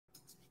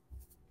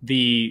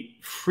the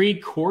free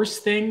course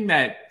thing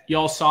that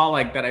y'all saw,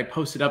 like that I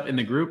posted up in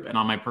the group and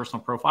on my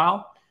personal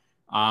profile,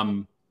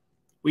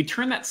 we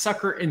turned that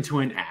sucker into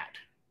an ad.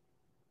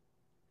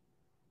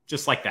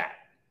 Just like that.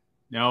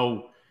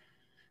 No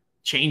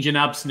changing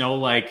ups, no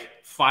like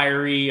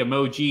fiery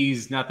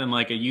emojis, nothing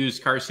like a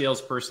used car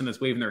salesperson that's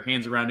waving their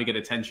hands around to get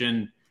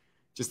attention.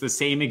 Just the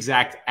same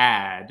exact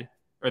ad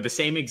or the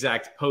same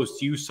exact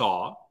post you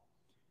saw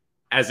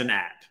as an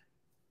ad.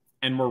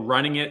 And we're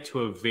running it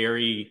to a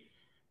very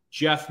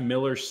Jeff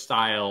Miller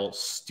style,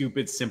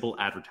 stupid, simple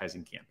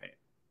advertising campaign.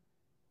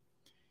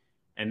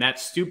 And that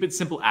stupid,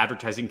 simple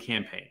advertising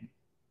campaign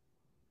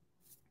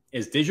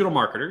is digital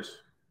marketers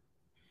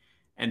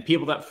and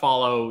people that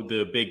follow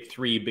the big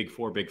three, big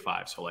four, big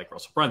five. So like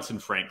Russell Brunson,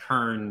 Frank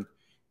Kern,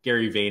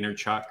 Gary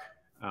Vaynerchuk.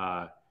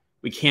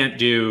 We can't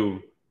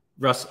do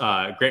Grant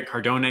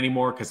Cardone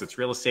anymore because it's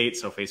real estate.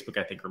 So Facebook,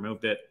 I think,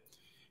 removed it.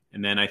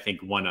 And then I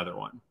think one other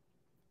one.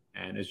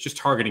 And it's just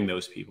targeting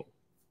those people.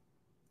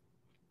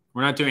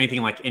 We're not doing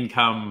anything like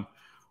income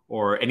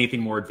or anything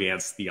more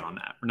advanced beyond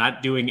that. We're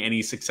not doing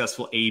any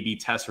successful A/B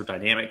tests or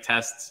dynamic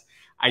tests.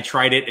 I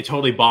tried it. It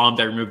totally bombed.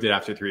 I removed it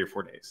after 3 or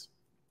 4 days.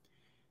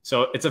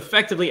 So it's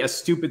effectively as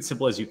stupid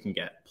simple as you can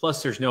get.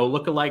 Plus, there's no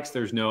lookalikes.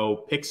 There's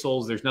no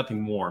pixels. There's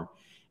nothing more.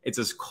 It's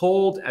as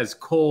cold, as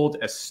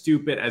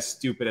stupid, as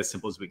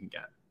simple as we can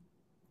get.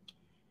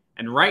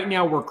 And right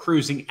now we're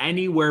cruising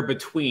anywhere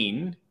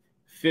between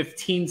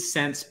 15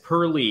 cents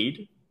per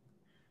lead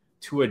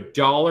to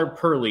 $1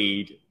 per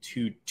lead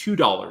to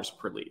 $2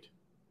 per lead,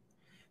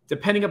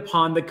 depending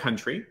upon the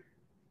country.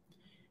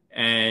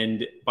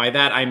 And by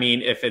that, I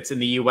mean, if it's in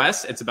the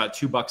US, it's about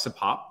 $2 a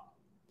pop.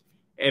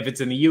 If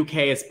it's in the UK,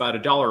 it's about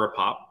 $1 a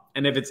pop.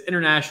 And if it's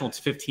international, it's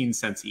 15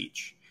 cents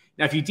each.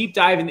 Now, if you deep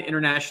dive into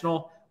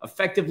international,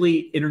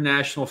 effectively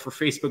international for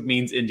Facebook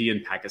means India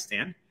and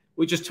Pakistan,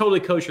 which is totally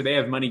kosher. They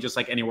have money just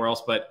like anywhere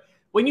else. But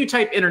when you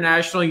type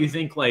international, you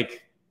think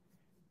like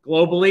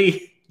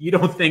globally, you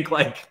don't think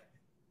like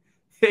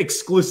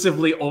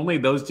exclusively only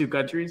those two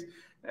countries,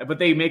 but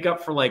they make up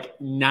for like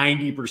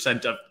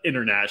 90% of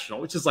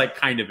international, which is like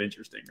kind of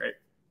interesting, right?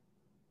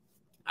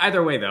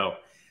 Either way, though,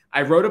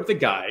 I wrote up the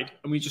guide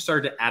and we just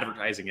started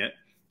advertising it.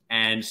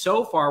 And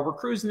so far, we're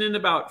cruising in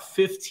about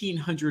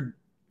 1,500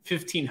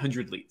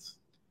 leads.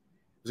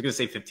 I was going to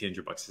say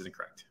 1,500 bucks isn't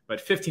correct, but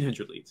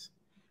 1,500 leads.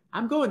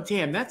 I'm going,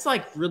 damn, that's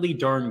like really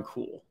darn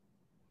cool.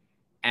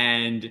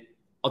 And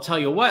I'll tell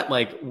you what,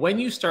 like when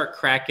you start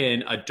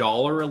cracking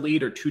 $1 a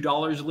lead or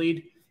 $2 a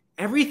lead,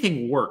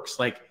 everything works.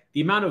 Like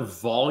the amount of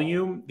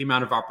volume, the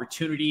amount of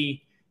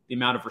opportunity, the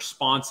amount of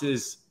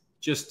responses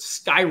just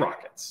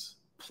skyrockets.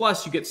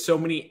 Plus you get so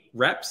many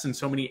reps and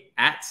so many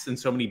ats and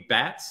so many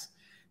bats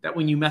that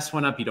when you mess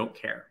one up, you don't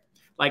care.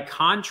 Like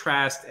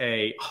contrast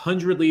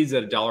 100 leads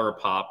at $1 a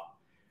pop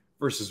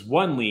versus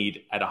one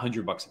lead at $100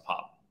 a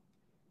pop.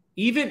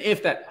 Even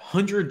if that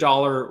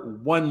 $100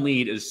 one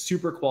lead is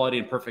super quality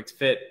and perfect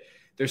fit,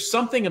 there's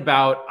something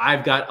about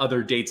I've got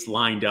other dates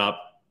lined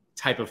up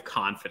type of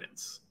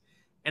confidence.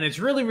 And it's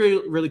really,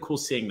 really, really cool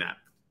seeing that.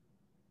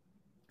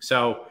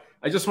 So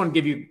I just want to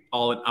give you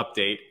all an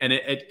update. And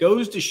it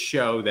goes to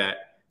show that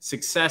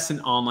success in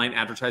online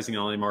advertising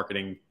and online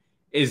marketing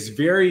is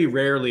very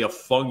rarely a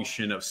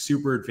function of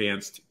super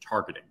advanced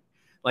targeting.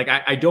 Like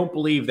I don't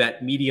believe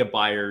that media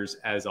buyers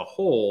as a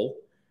whole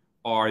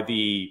are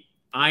the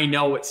I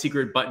know what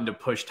secret button to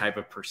push type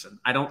of person.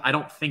 I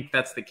don't think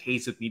that's the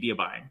case with media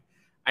buying.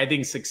 I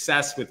think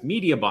success with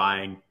media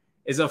buying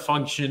is a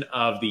function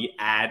of the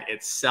ad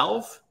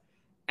itself,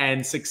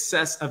 and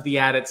success of the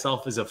ad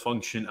itself is a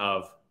function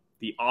of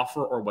the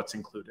offer or what's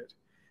included.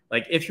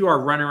 Like if you are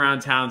running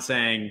around town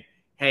saying,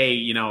 hey,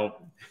 you know,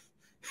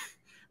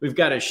 we've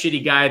got a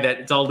shitty guy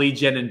that it's all lead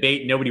gen and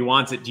bait, nobody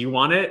wants it. Do you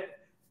want it?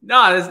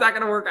 No, it's not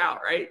going to work out,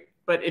 right?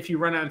 But if you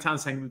run around town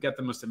saying we've got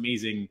the most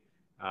amazing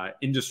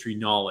industry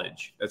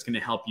knowledge that's going to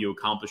help you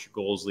accomplish your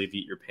goals,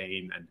 alleviate your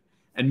pain,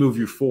 and move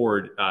you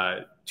forward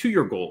to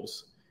your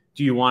goals.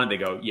 Do you want it?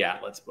 They go, yeah,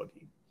 let's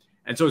boogie.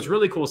 And so it's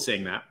really cool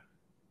seeing that.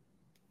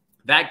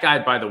 That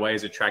guide, by the way,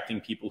 is attracting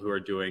people who are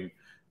doing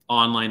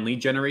online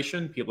lead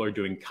generation. People are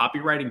doing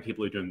copywriting.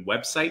 People are doing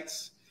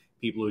websites.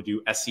 People who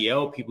do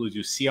SEO. People who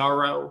do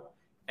CRO.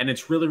 And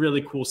it's really,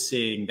 really cool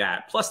seeing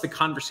that. Plus the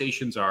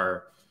conversations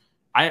are,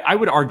 I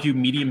would argue,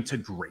 medium to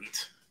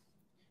great.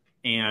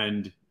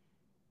 And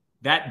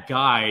that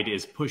guide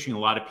is pushing a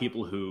lot of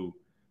people who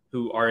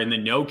are in the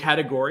no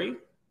category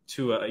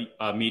to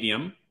a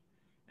medium,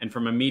 and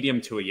from a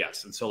medium to a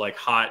yes. And so like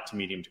hot to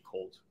medium to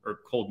cold, or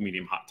cold,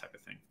 medium, hot type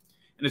of thing.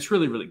 And it's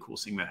really, really cool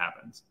seeing that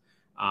happens.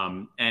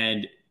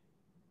 In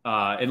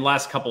the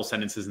last couple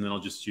sentences, and then I'll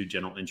just do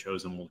general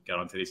intros and we'll get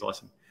on today's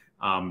lesson.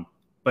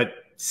 But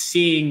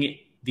seeing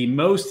the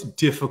most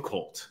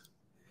difficult,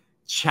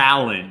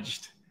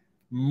 challenged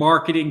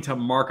marketing to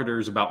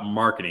marketers about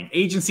marketing,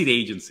 agency to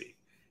agency,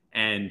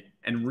 and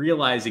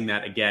realizing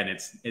that, again,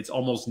 it's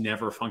almost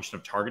never a function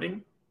of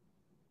targeting.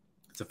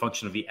 It's a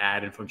function of the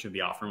ad and function of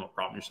the offer and what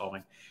problem you're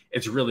solving.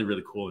 It's really,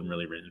 really cool and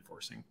really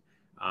reinforcing.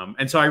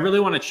 And so I really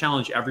want to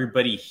challenge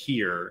everybody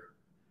here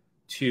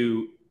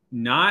to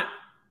not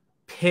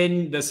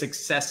pin the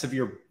success of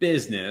your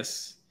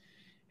business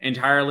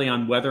entirely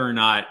on whether or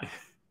not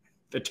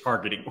the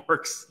targeting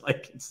works.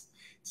 Like it's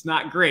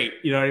not great.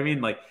 You know what I mean?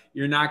 Like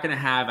you're not going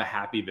to have a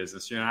happy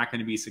business. You're not going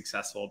to be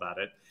successful about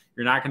it.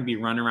 You're not going to be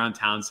running around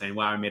town saying,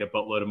 wow, I made a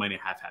boatload of money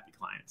and have happy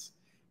clients.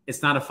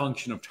 It's not a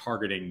function of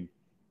targeting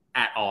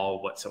at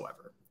all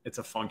whatsoever. It's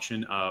a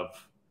function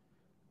of,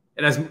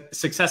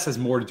 success has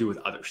more to do with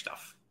other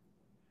stuff,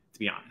 to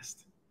be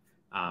honest.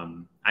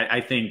 I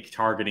think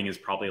targeting is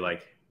probably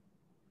like,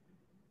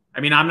 I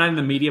mean, I'm not in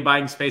the media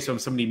buying space, so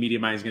somebody in media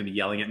buying is going to be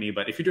yelling at me.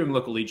 But if you're doing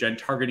local lead gen,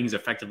 targeting is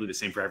effectively the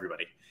same for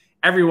everybody.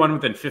 Everyone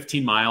within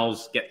 15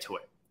 miles, get to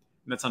it.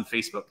 And that's on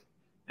Facebook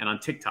and on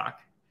TikTok.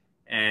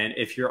 And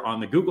if you're on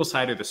the Google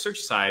side or the search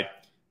side,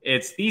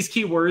 it's these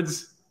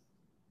keywords.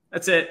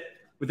 That's it,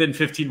 within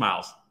 15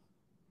 miles.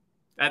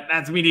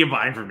 That's media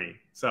buying for me.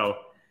 So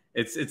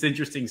it's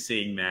interesting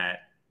seeing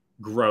that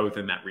growth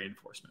and that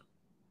reinforcement.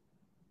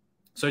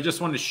 So I just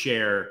wanted to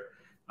share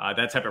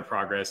that type of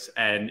progress.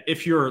 And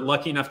if you're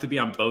lucky enough to be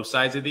on both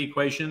sides of the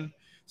equation,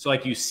 so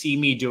like you see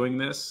me doing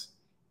this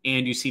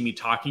and you see me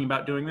talking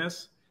about doing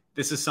this,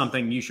 this is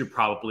something you should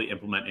probably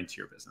implement into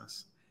your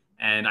business.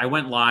 And I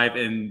went live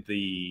in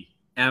the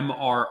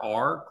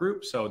MRR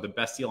group, so the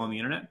best deal on the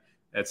internet.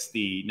 That's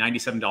the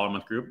 $97 a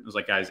month group. It was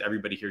like, guys,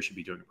 everybody here should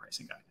be doing a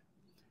pricing guide.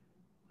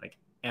 Like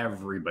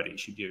everybody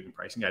should be doing a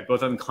pricing guide,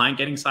 both on the client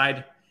getting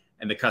side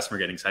and the customer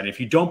getting side. And if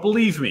you don't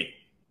believe me,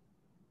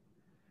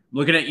 I'm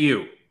looking at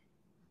you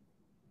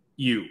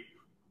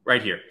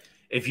right here.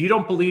 If you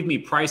don't believe me,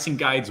 pricing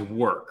guides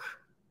work,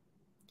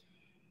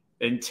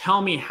 then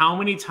tell me how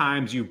many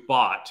times you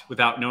bought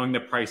without knowing the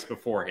price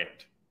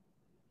beforehand.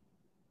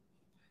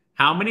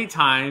 How many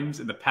times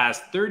in the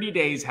past 30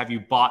 days have you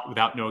bought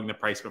without knowing the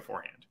price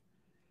beforehand?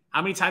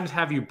 How many times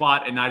have you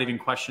bought and not even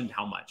questioned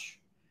how much?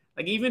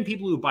 Like even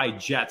people who buy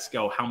jets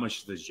go, how much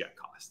does this jet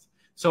cost?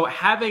 So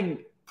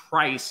having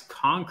price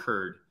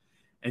conquered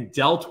and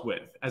dealt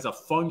with as a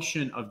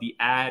function of the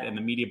ad and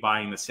the media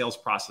buying, the sales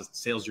process, the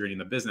sales journey in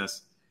the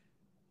business,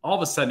 all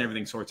of a sudden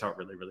everything sorts out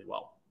really, really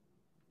well.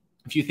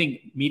 If you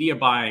think media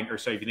buying,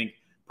 if you think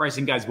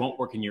pricing guides won't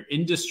work in your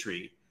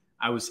industry,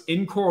 I was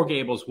in Coral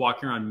Gables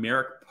walking around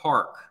Merrick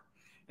Park,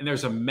 and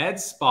there's a med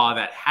spa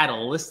that had a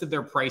list of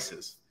their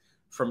prices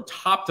from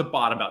top to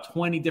bottom, about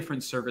 20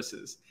 different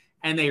services.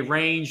 And they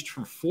ranged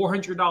from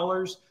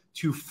 $400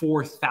 to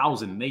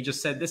 $4,000. They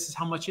just said, this is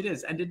how much it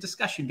is. Ended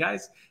discussion,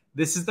 guys.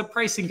 This is the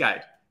pricing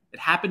guide. It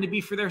happened to be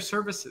for their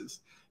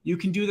services. You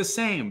can do the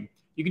same.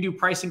 You can do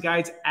pricing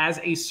guides as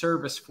a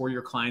service for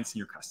your clients and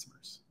your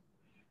customers.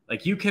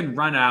 Like you can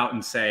run out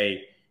and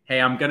say,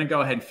 hey, I'm going to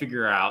go ahead and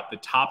figure out the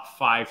top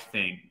 5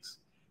 things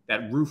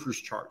that roofers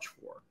charge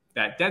for,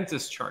 that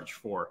dentists charge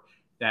for,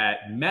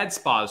 that med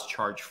spas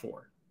charge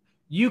for.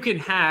 You can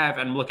have,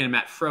 and I'm looking at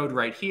Matt Frode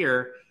right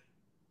here,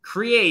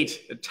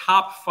 create the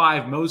top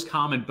 5 most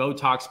common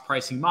Botox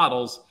pricing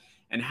models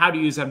and how to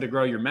use them to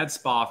grow your med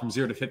spa from $0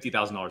 to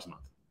 $50,000 a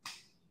month.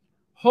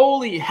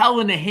 Holy hell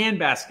in a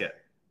handbasket.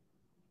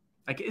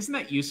 Like, isn't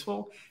that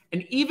useful?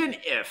 And even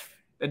if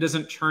that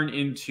doesn't turn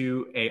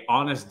into an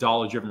honest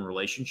dollar-driven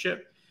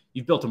relationship,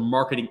 you've built a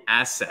marketing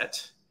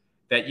asset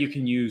that you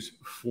can use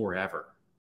forever.